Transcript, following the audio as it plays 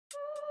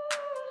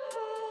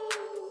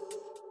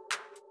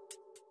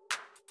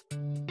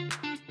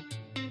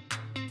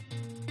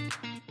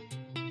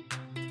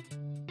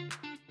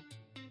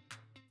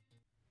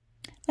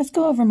Let's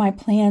go over my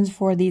plans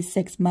for these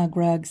 6 mug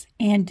rugs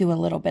and do a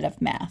little bit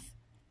of math.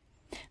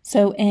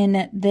 So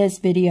in this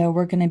video,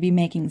 we're going to be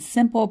making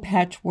simple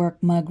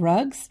patchwork mug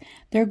rugs.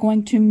 They're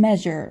going to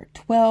measure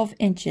 12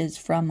 inches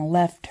from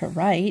left to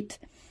right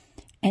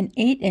and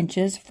 8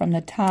 inches from the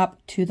top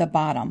to the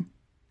bottom.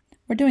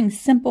 We're doing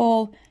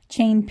simple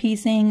chain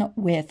piecing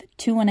with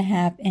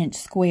 2.5 inch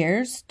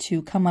squares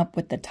to come up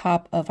with the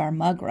top of our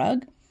mug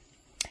rug.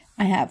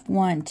 I have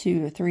 1,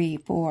 2, 3,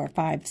 4,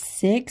 5,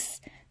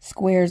 6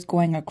 squares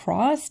going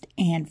across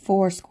and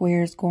 4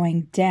 squares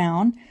going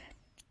down.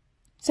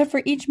 So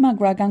for each mug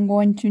rug, I'm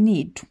going to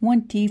need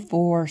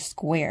 24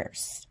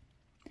 squares.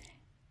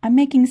 I'm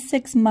making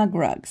 6 mug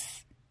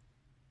rugs.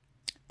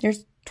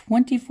 There's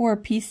 24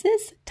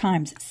 pieces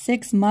times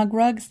 6 mug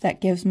rugs.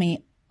 That gives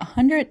me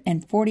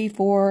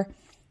 144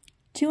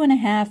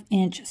 2.5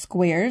 inch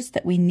squares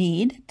that we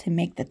need to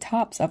make the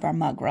tops of our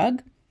mug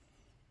rug.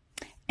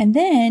 And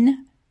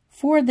then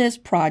for this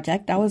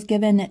project, I was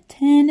given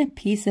 10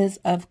 pieces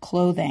of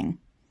clothing.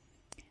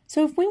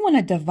 So if we want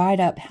to divide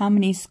up how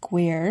many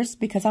squares,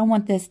 because I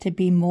want this to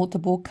be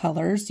multiple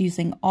colors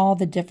using all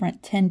the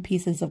different 10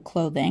 pieces of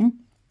clothing,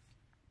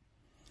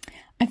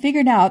 I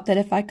figured out that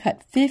if I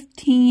cut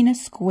 15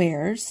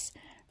 squares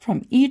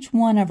from each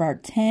one of our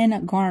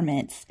 10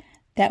 garments,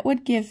 that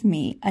would give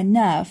me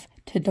enough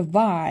to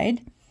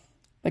divide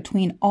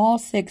between all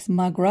 6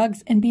 mug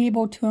rugs and be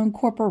able to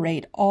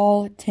incorporate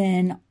all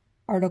 10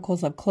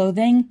 articles of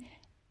clothing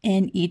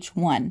in each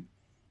one.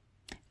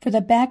 For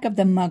the back of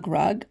the mug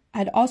rug,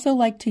 I'd also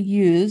like to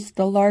use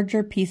the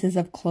larger pieces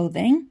of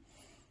clothing.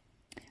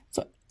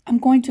 So I'm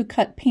going to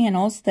cut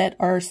panels that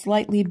are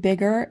slightly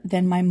bigger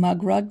than my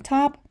mug rug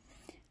top,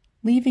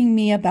 leaving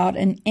me about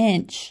an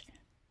inch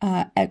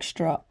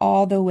extra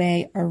all the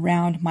way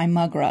around my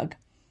mug rug.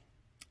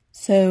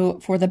 So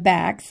for the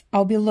backs,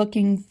 I'll be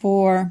looking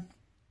for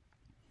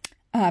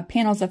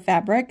panels of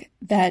fabric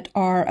that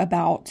are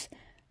about,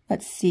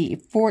 let's see,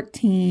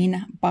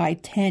 14 by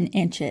 10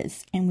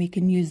 inches. And we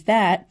can use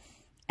that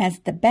as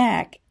the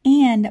back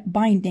and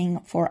binding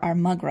for our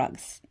mug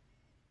rugs.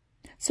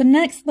 So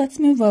next, let's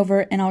move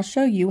over and I'll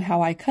show you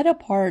how I cut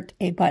apart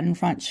a button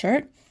front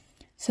shirt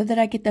so that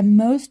I get the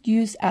most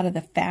use out of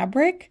the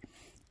fabric.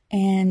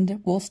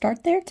 And we'll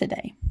start there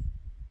today.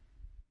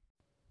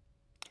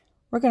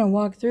 We're going to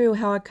walk through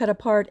how I cut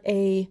apart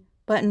a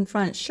button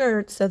front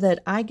shirt so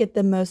that I get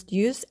the most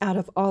use out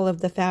of all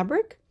of the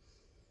fabric.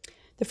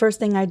 The first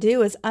thing I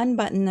do is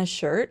unbutton the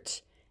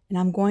shirt, and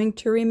I'm going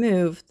to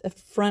remove the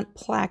front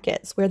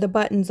plackets where the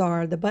buttons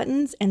are, the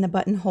buttons and the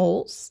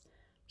buttonholes.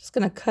 Just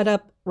going to cut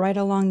up right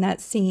along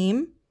that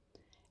seam,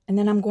 and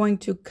then I'm going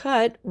to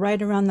cut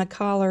right around the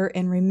collar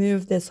and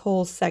remove this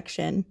whole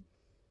section.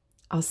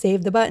 I'll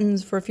save the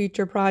buttons for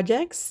future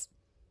projects.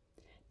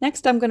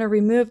 Next, I'm going to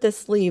remove the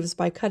sleeves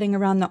by cutting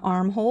around the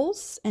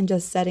armholes and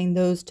just setting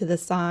those to the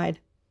side.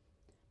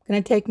 I'm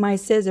going to take my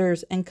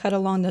scissors and cut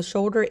along the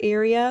shoulder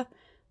area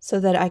so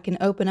that I can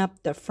open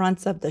up the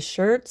fronts of the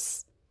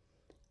shirts.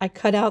 I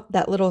cut out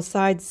that little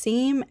side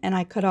seam and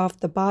I cut off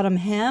the bottom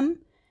hem,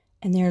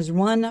 and there's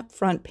one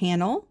front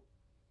panel.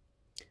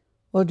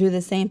 We'll do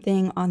the same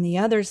thing on the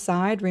other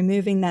side,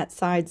 removing that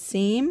side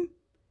seam,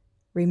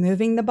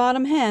 removing the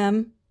bottom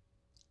hem,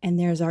 and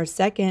there's our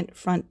second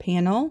front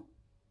panel.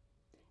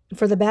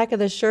 For the back of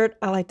the shirt,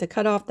 I like to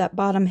cut off that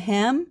bottom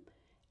hem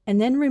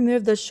and then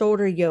remove the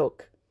shoulder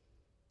yoke.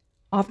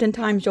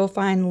 Oftentimes you'll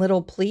find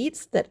little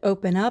pleats that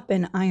open up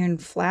and iron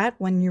flat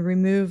when you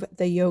remove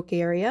the yoke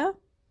area.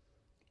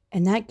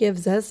 And that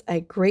gives us a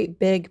great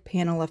big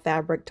panel of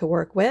fabric to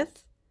work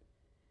with.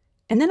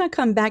 And then I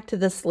come back to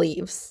the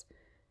sleeves.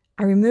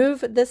 I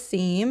remove the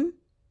seam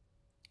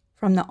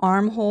from the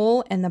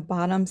armhole and the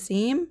bottom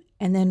seam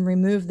and then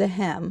remove the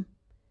hem.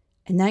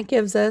 And that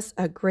gives us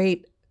a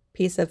great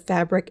piece of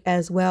fabric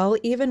as well,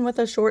 even with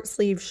a short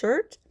sleeve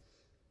shirt.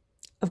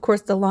 Of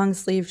course, the long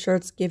sleeve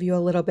shirts give you a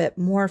little bit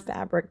more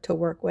fabric to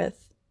work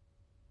with.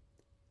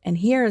 And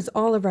here is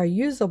all of our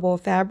usable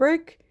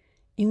fabric,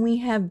 and we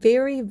have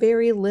very,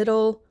 very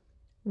little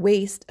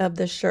waste of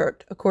the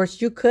shirt. Of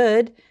course, you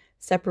could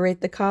separate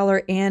the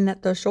collar and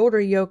the shoulder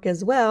yoke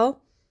as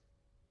well.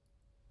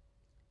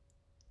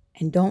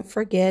 And don't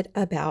forget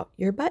about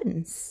your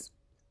buttons.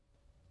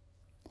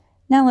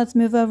 Now let's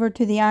move over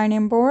to the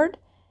ironing board,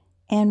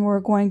 and we're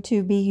going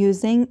to be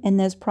using in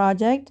this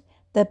project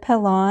the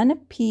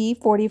Capen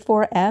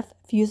P44F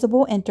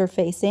fusible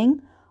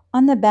interfacing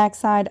on the back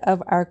side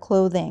of our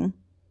clothing.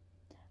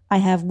 I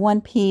have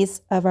one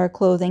piece of our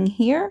clothing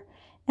here,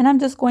 and I'm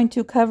just going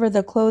to cover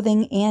the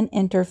clothing and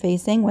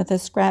interfacing with a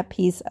scrap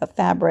piece of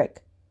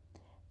fabric.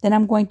 Then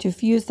I'm going to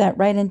fuse that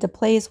right into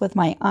place with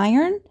my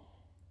iron,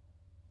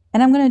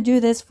 and I'm going to do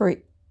this for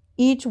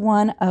each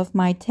one of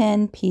my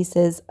 10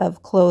 pieces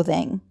of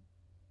clothing.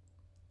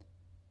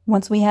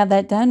 Once we have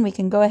that done, we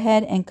can go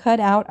ahead and cut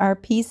out our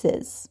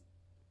pieces.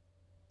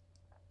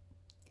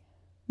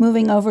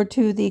 Moving over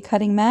to the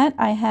cutting mat,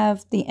 I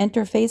have the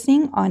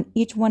interfacing on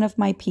each one of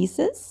my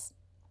pieces.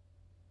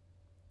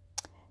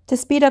 To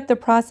speed up the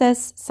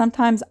process,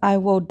 sometimes I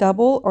will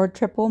double or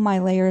triple my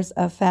layers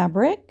of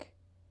fabric.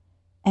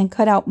 and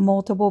cut out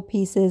multiple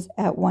pieces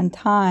at one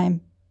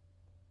time.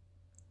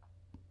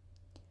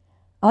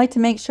 I like to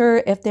make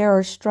sure if there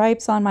are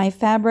stripes on my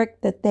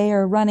fabric that they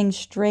are running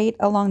straight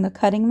along the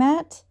cutting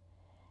mat.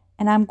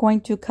 And I'm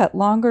going to cut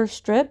longer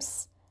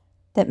strips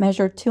that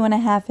measure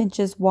 2.5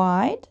 inches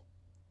wide.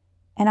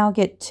 And I'll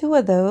get 2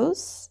 of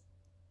those.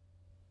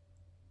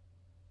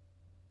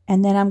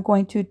 And then I'm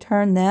going to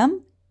turn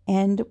them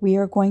and we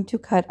are going to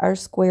cut our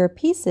square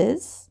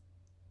pieces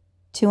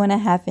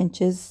 2.5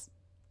 inches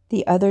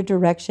the other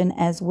direction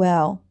as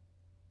well.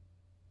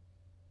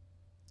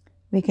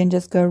 We can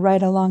just go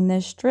right along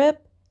this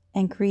strip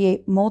and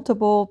create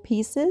multiple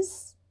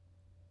pieces.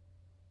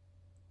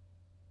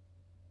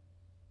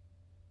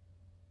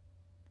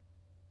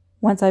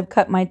 Once I've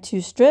cut my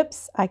 2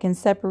 strips, I can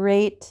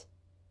separate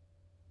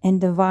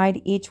and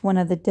divide each one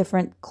of the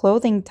different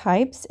clothing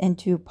types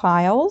into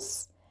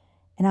piles.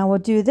 And I will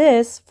do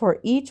this for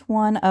each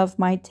one of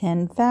my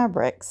 10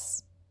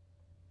 fabrics.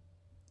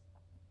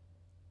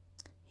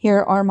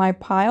 Here are my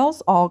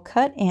piles all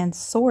cut and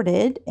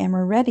sorted, and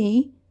we're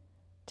ready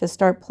to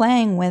start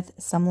playing with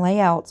some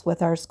layouts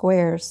with our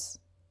squares.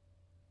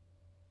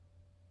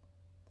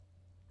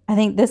 I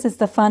think this is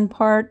the fun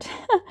part.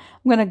 I'm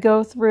going to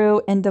go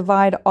through and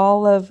divide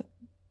all of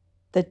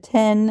the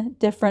 10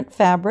 different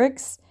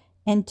fabrics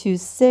into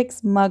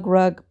 6 mug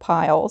rug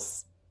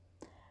piles.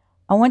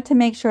 I want to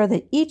make sure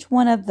that each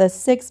one of the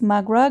 6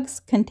 mug rugs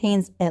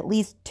contains at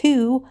least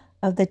 2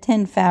 of the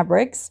 10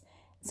 fabrics.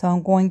 So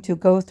I'm going to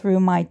go through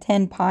my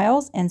 10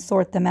 piles and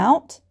sort them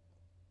out.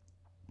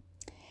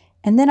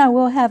 And then I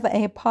will have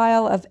a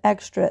pile of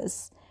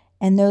extras,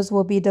 and those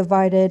will be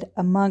divided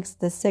amongst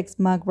the 6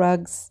 mug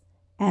rugs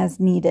as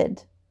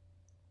needed.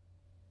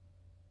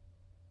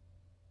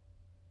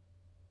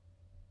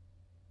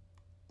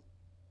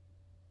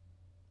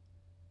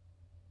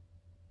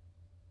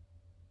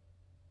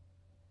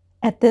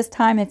 At this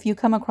time, if you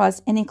come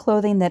across any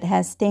clothing that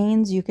has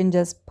stains, you can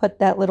just put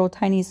that little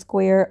tiny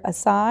square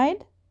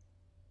aside.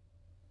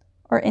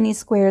 Or any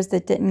squares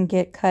that didn't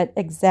get cut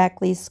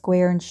exactly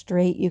square and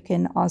straight, you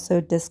can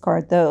also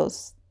discard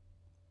those.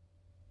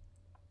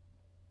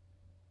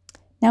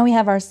 Now we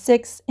have our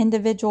 6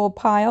 individual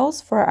piles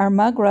for our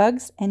mug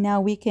rugs, and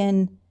now we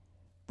can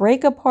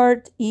break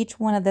apart each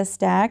one of the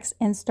stacks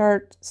and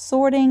start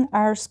sorting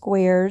our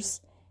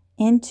squares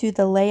into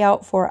the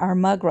layout for our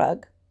mug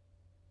rug.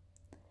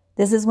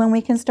 This is when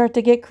we can start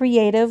to get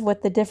creative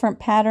with the different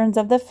patterns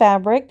of the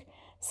fabric.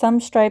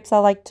 Some stripes I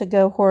like to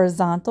go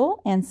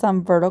horizontal and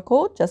some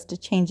vertical just to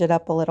change it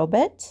up a little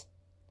bit.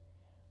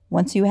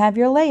 Once you have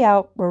your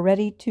layout, we're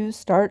ready to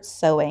start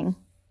sewing.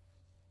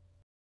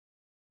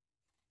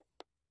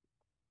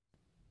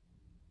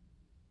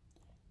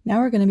 Now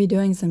we're going to be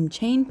doing some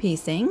chain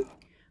piecing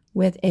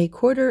with a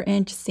 1/4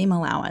 inch seam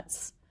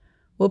allowance.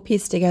 We'll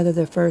piece together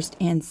the first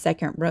and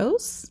second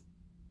rows.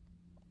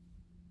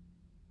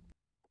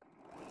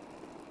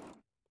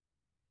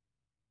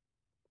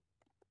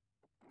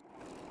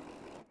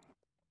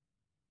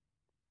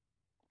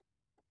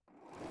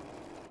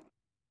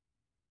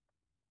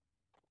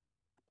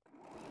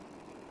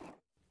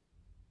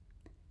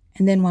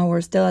 And then while we're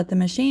still at the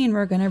machine,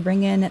 we're going to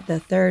bring in the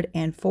 3rd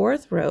and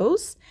 4th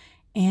rows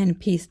and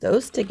piece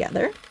those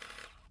together.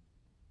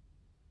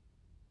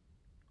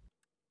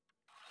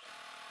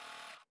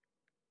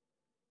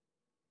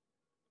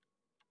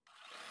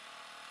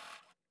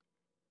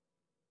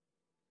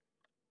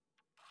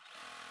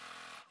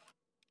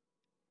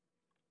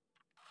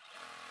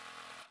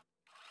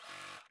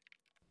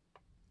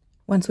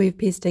 Once we've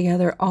pieced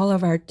together all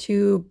of our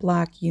 2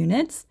 block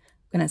units,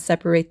 I'm going to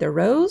separate the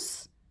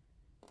rows.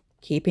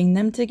 Keeping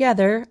them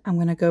together, I'm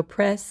going to go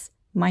press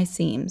my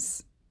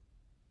seams.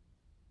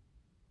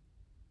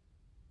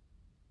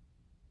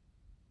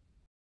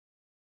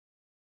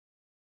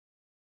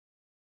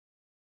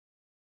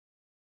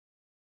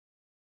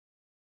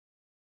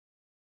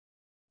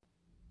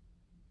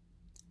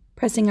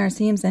 Pressing our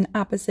seams in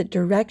opposite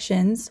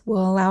directions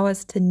will allow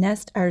us to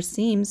nest our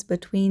seams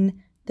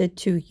between the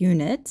 2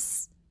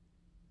 units.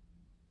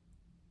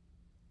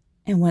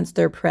 And once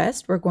they're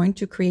pressed, we're going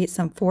to create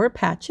some 4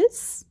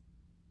 patches.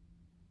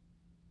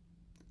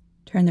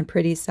 Turn the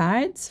pretty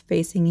sides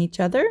facing each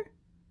other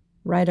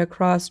right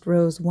across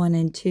rows 1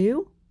 and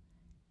 2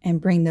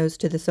 and bring those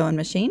to the sewing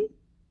machine.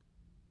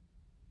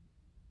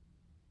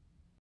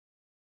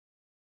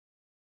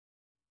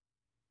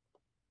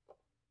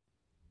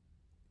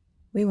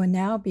 We will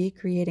now be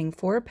creating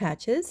 4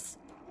 patches.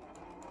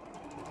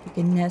 You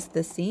can nest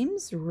the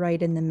seams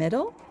right in the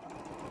middle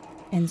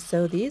and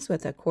sew these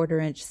with a 1/4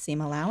 inch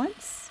seam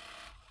allowance.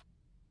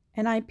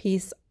 And I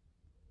piece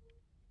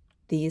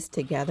these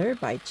together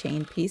by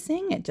chain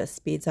piecing. It just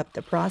speeds up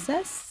the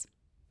process.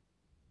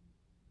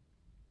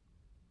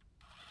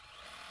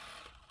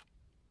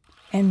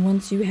 And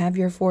once you have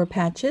your 4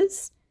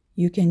 patches,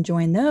 you can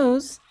join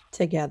those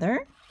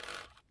together,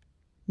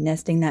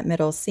 nesting that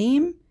middle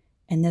seam,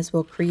 and this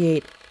will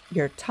create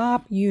your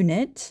top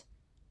unit,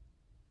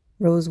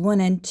 rows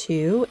 1 and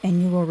 2,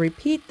 and you will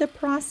repeat the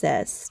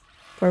process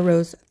for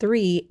rows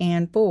 3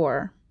 and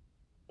 4.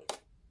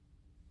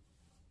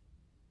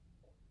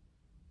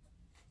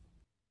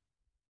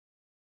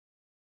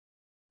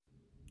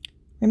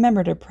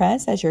 Remember to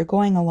press as you're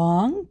going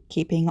along,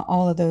 keeping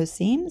all of those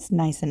seams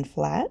nice and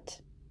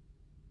flat.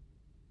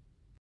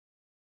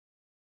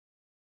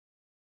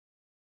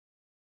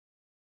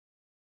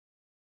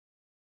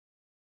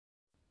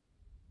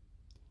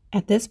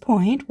 At this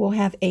point, we'll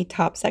have a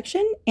top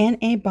section and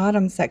a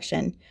bottom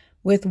section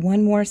with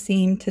one more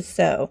seam to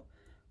sew.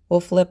 We'll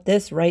flip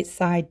this right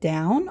side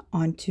down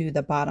onto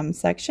the bottom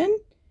section,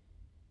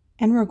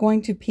 and we're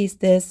going to piece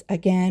this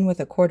again with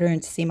a 1/4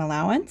 inch seam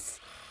allowance,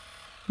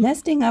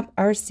 nesting up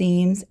our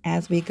seams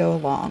as we go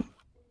along.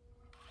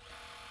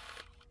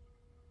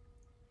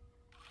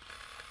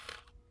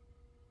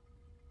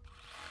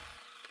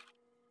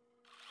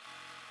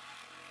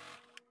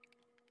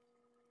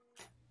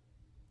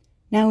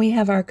 Now we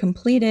have our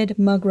completed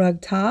mug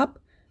rug top.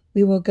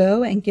 We will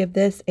go and give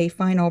this a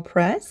final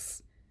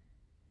press.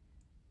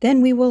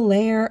 Then we will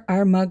layer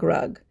our mug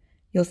rug.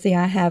 You'll see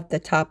I have the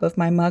top of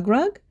my mug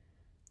rug.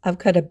 I've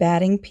cut a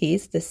batting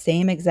piece the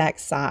same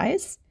exact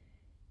size,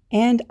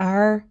 and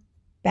our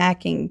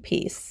backing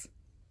piece.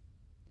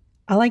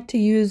 I like to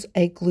use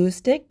a glue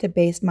stick to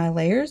baste my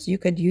layers. You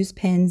could use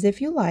pins if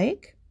you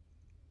like.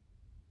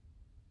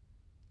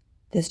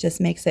 This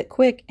just makes it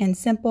quick and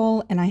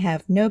simple, and I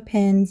have no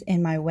pins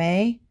in my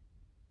way.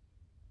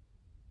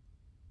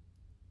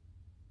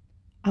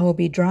 I will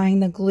be drying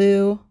the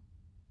glue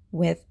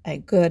with a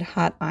good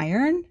hot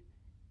iron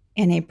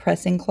and a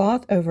pressing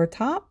cloth over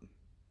top.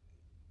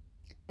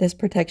 This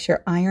protects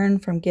your iron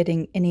from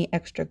getting any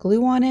extra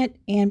glue on it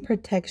and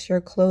protects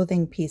your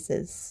clothing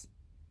pieces.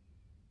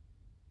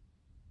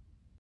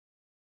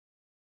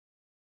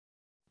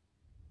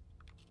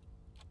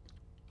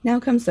 Now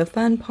comes the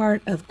fun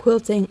part of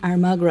quilting our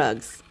mug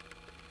rugs.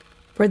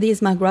 For these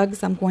mug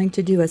rugs, I'm going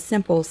to do a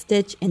simple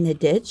stitch in the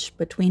ditch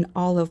between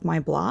all of my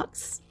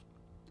blocks.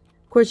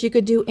 Of course, you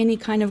could do any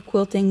kind of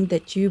quilting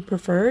that you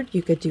preferred.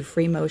 You could do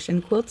free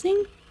motion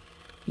quilting.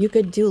 You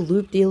could do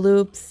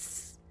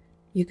loop-de-loops.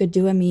 You could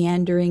do a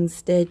meandering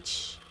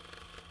stitch.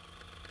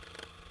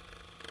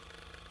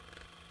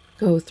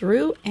 Go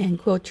through and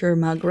quilt your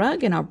mug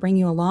rug, and I'll bring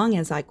you along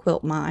as I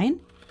quilt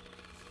mine.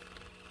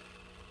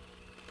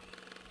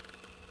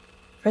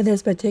 For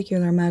this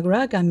particular mug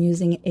rug, I'm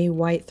using a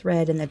white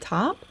thread in the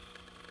top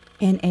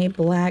and a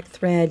black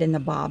thread in the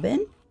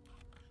bobbin.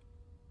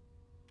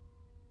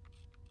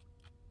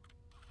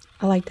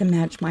 I like to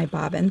match my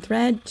bobbin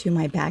thread to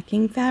my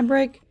backing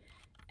fabric,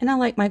 and I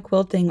like my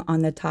quilting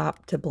on the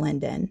top to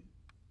blend in.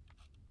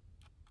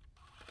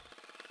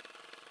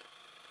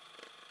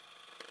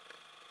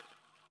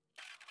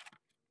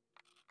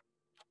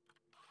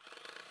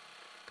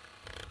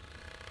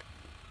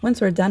 Once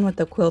we're done with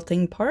the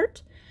quilting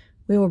part,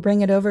 we will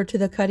bring it over to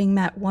the cutting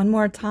mat one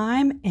more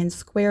time and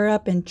square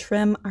up and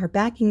trim our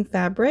backing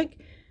fabric.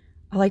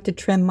 I like to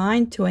trim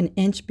mine to 1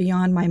 inch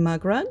beyond my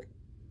mug rug,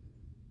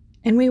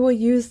 and we will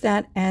use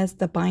that as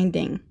the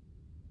binding.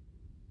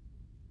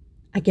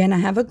 Again, I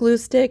have a glue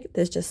stick.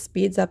 This just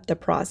speeds up the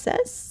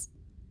process.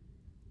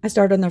 I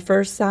start on the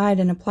first side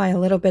and apply a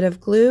little bit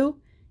of glue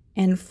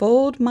and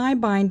fold my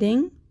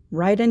binding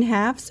right in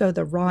half so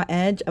the raw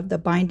edge of the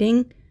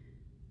binding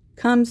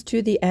comes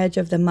to the edge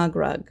of the mug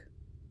rug.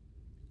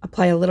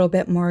 Apply a little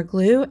bit more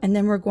glue, and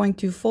then we're going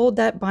to fold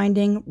that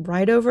binding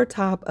right over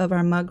top of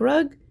our mug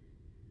rug,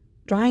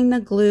 drying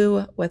the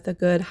glue with a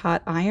good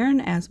hot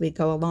iron as we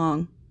go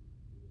along.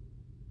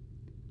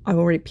 I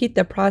will repeat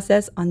the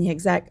process on the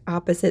exact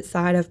opposite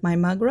side of my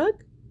mug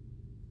rug.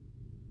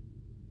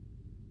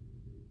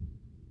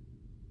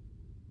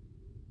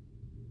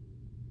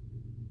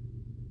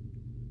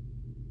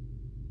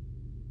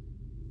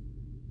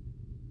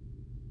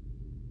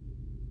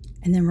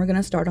 And then we're going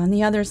to start on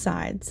the other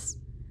sides.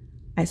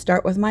 I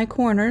start with my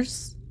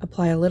corners,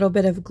 apply a little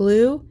bit of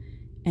glue,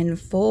 and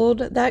fold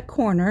that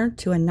corner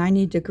to a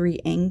 90-degree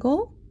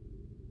angle.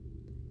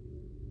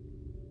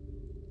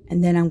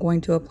 And then I'm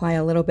going to apply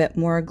a little bit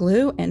more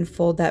glue and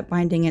fold that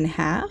binding in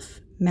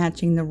half,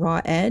 matching the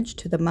raw edge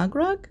to the mug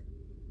rug.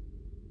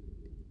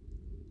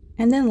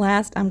 And then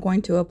last, I'm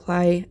going to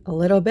apply a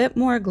little bit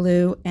more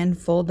glue and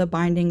fold the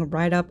binding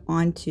right up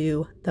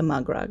onto the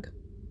mug rug.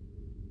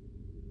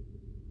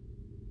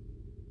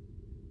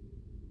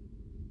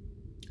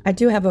 I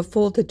do have a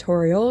full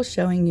tutorial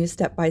showing you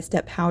step by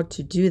step how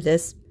to do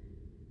this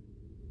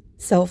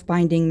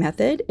self-binding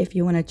method. If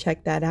you want to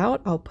check that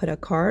out, I'll put a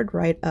card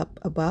right up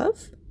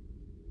above.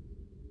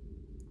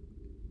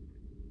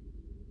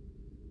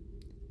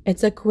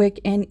 It's a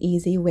quick and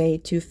easy way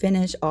to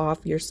finish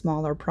off your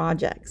smaller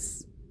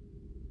projects.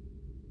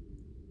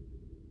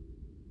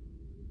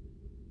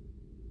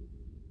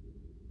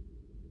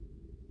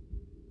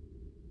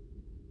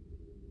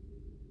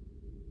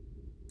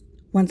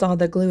 Once all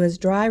the glue is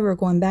dry, we're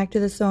going back to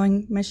the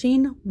sewing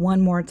machine one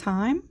more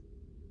time.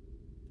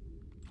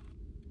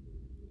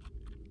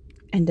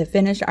 And to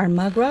finish our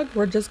mug rug,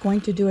 we're just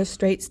going to do a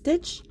straight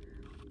stitch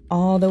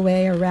all the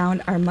way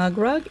around our mug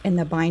rug in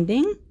the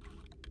binding.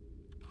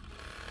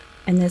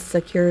 And this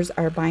secures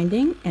our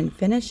binding and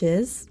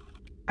finishes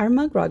our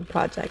mug rug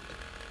project.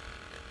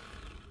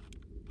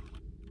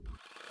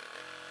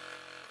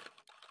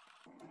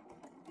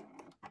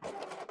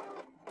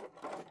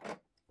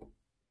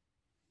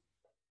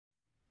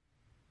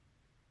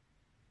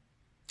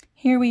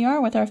 Here we are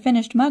with our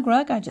finished mug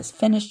rug. I just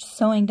finished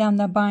sewing down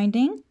the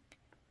binding.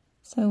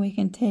 So we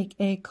can take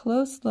a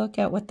close look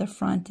at what the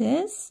front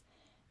is.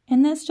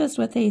 And that's just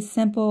with a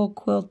simple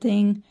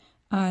quilting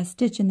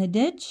stitch in the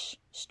ditch,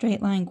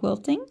 straight line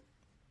quilting.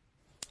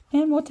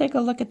 And we'll take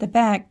a look at the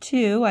back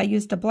too. I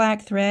used a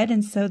black thread,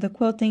 and so the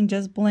quilting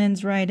just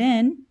blends right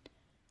in,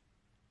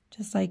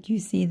 just like you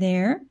see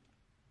there.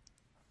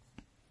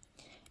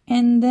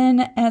 And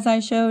then, as I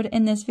showed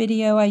in this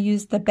video, I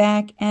used the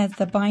back as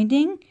the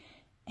binding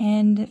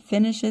and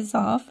finishes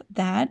off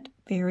that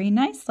very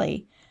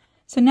nicely.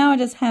 So now I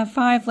just have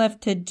 5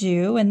 left to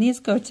do, and these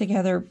go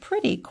together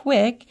pretty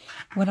quick.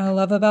 What I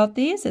love about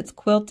these, it's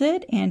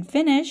quilted and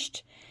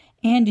finished,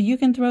 and you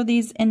can throw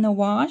these in the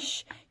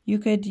wash. You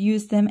could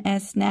use them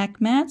as snack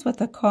mats with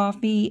a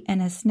coffee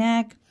and a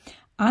snack.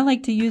 I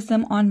like to use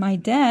them on my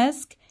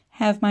desk,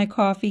 have my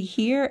coffee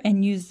here,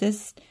 and use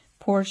this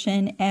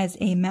portion as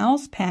a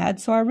mouse pad.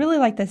 So I really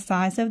like the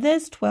size of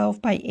this,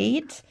 12 by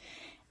 8.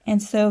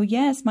 And so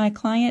yes, my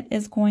client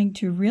is going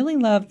to really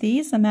love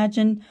these.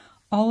 Imagine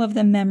all of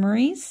the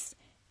memories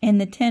in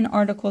the 10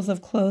 articles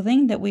of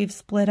clothing that we've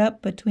split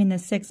up between the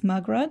 6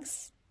 mug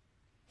rugs.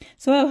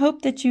 So I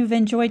hope that you've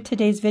enjoyed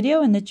today's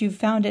video and that you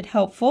found it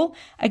helpful.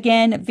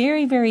 Again,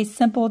 very, very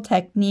simple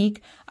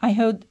technique. I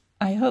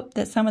hope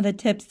that some of the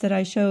tips that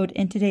I showed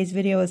in today's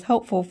video is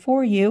helpful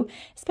for you,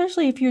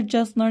 especially if you're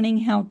just learning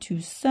how to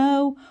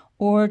sew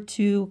or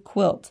to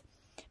quilt.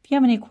 If you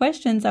have any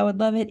questions, I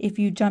would love it if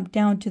you jump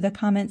down to the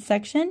comment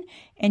section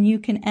and you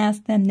can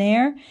ask them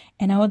there.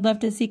 And I would love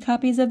to see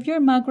copies of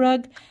your mug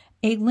rug.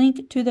 A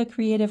link to the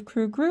Creative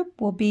Crew group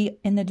will be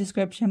in the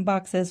description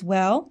box as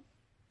well.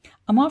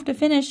 I'm off to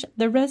finish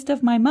the rest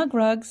of my mug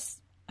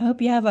rugs. I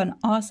hope you have an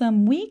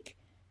awesome week.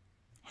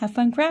 Have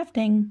fun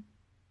crafting.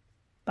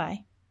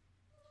 Bye.